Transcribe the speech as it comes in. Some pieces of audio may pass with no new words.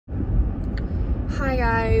Hi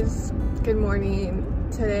guys, good morning.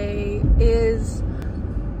 Today is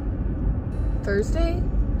Thursday,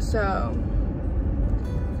 so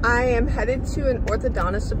I am headed to an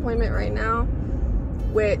orthodontist appointment right now,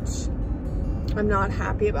 which I'm not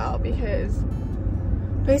happy about because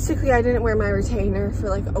basically I didn't wear my retainer for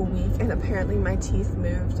like a week, and apparently my teeth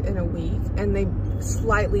moved in a week and they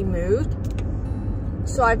slightly moved.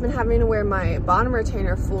 So I've been having to wear my bottom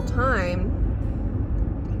retainer full time.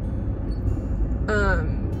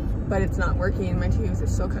 But it's not working and my tooth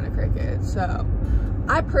is still kind of crooked. So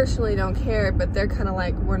I personally don't care, but they're kind of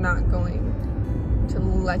like, we're not going to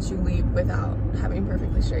let you leave without having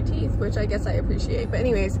perfectly straight teeth, which I guess I appreciate. But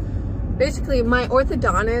anyways, basically my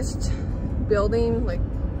orthodontist building like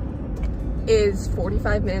is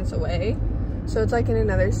 45 minutes away. So it's like in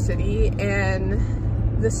another city,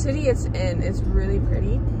 and the city it's in is really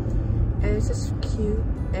pretty and it's just cute.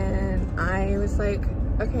 And I was like,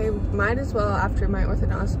 okay, might as well, after my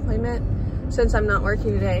orthodontist appointment, since I'm not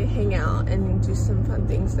working today, hang out and do some fun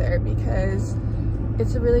things there because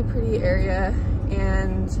it's a really pretty area.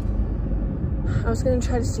 And I was gonna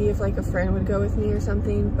try to see if like a friend would go with me or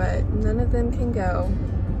something, but none of them can go.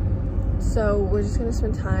 So we're just gonna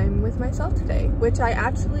spend time with myself today, which I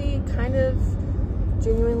actually kind of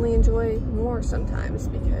genuinely enjoy more sometimes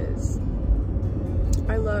because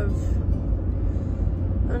I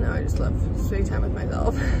don't know, I just love spending time with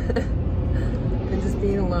myself and just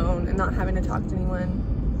being alone and not having to talk to anyone.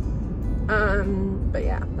 But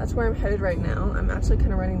yeah, that's where I'm headed right now. I'm actually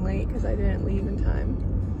kind of running late because I didn't leave in time.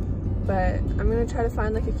 But I'm gonna try to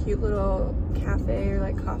find like a cute little cafe or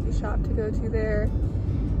like coffee shop to go to there.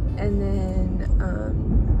 And then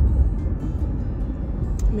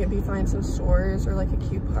maybe find some stores or like a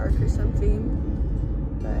cute park or something.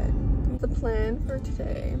 But the plan for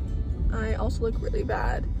today. I also look really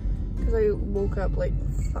bad because I woke up like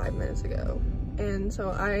 5 minutes ago, and so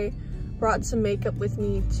I brought some makeup with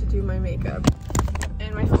me to do my makeup.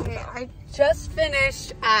 And I just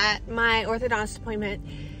finished at my orthodontist appointment,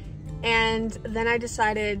 and then I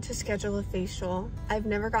decided to schedule a facial. I've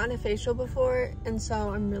never gotten a facial before, and so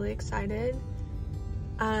I'm really excited.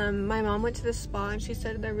 My mom went to the spa and she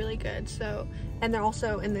said they're really good, so, and they're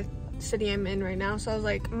also in the city I'm in right now, so I was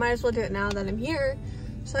like, might as well do it now that I'm here.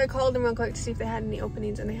 So I called them real quick to see if they had any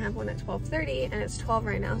openings, and they have one at 12:30, and it's 12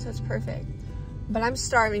 right now, so it's perfect. But I'm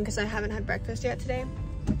starving because I haven't had breakfast yet today.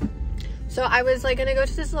 So I was like gonna go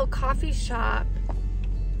to this little coffee shop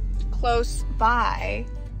close by,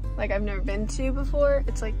 like I've never been to before.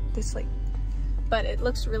 It's like this but it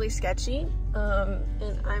looks really sketchy.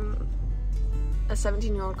 And I'm a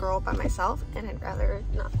 17-year-old girl by myself, and I'd rather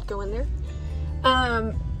not go in there.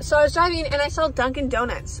 So I was driving and I saw Dunkin'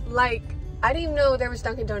 Donuts. Like, I didn't even know there was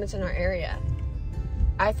Dunkin' Donuts in our area.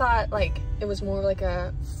 I thought like it was more like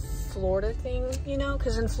a Florida thing, you know,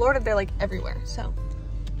 because in Florida they're like everywhere. So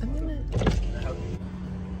I'm gonna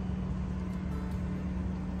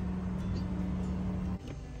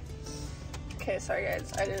okay, sorry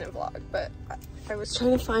guys, I didn't vlog, but I was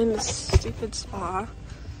trying to find this stupid spa,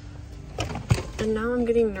 and now I'm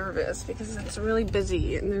getting nervous because it's really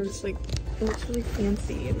busy and there's like, it looks really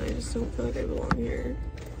fancy, and I just don't feel like I belong here.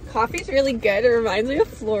 Coffee's really good. It reminds me of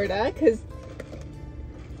Florida because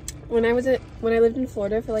when I lived in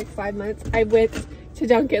Florida for like 5 months, I went to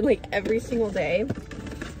Dunkin' like every single day,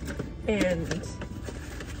 and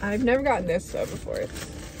I've never gotten this though before.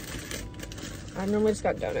 I've normally just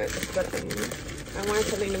got donuts, but I wanted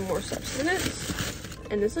something with more substance,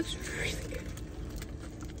 and this looks really good.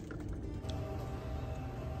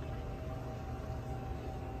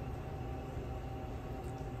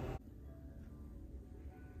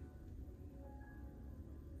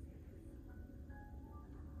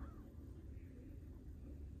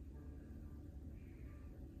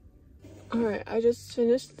 Alright, I just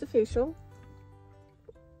finished the facial.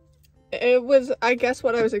 It was, I guess,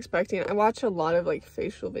 what I was expecting. I watch a lot of like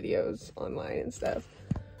facial videos online and stuff,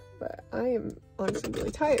 but I am honestly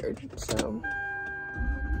really tired, so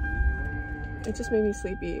it just made me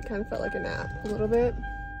sleepy. It kind of felt like a nap a little bit.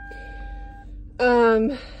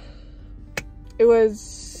 It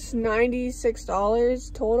was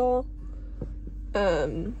 $96 total.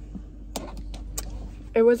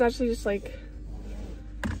 It was actually just like,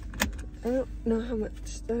 I don't know how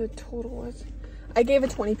much the total was. I gave a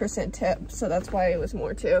 20% tip, so that's why it was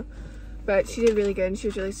more too. But she did really good and she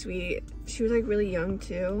was really sweet. She was like really young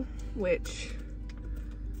too, which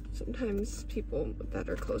sometimes people that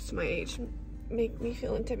are close to my age make me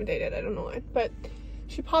feel intimidated. I don't know why. But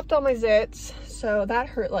she popped all my zits, so that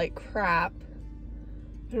hurt like crap.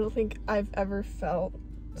 I don't think I've ever felt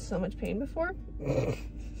so much pain before.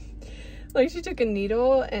 Like, she took a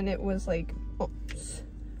needle and it was like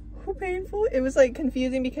so painful. It was like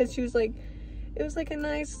confusing because she was like, it was like a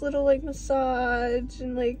nice little like massage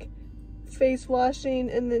and like face washing,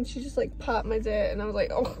 and then she just like popped my zit, and I was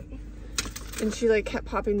like, oh. And she like kept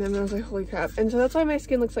popping them, and I was like, holy crap. And so that's why my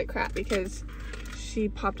skin looks like crap, because she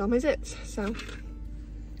popped all my zits. So,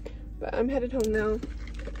 but I'm headed home now.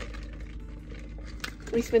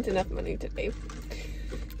 We spent enough money today.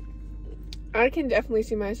 I can definitely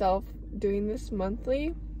see myself doing this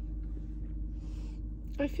monthly,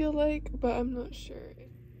 I feel like, but I'm not sure.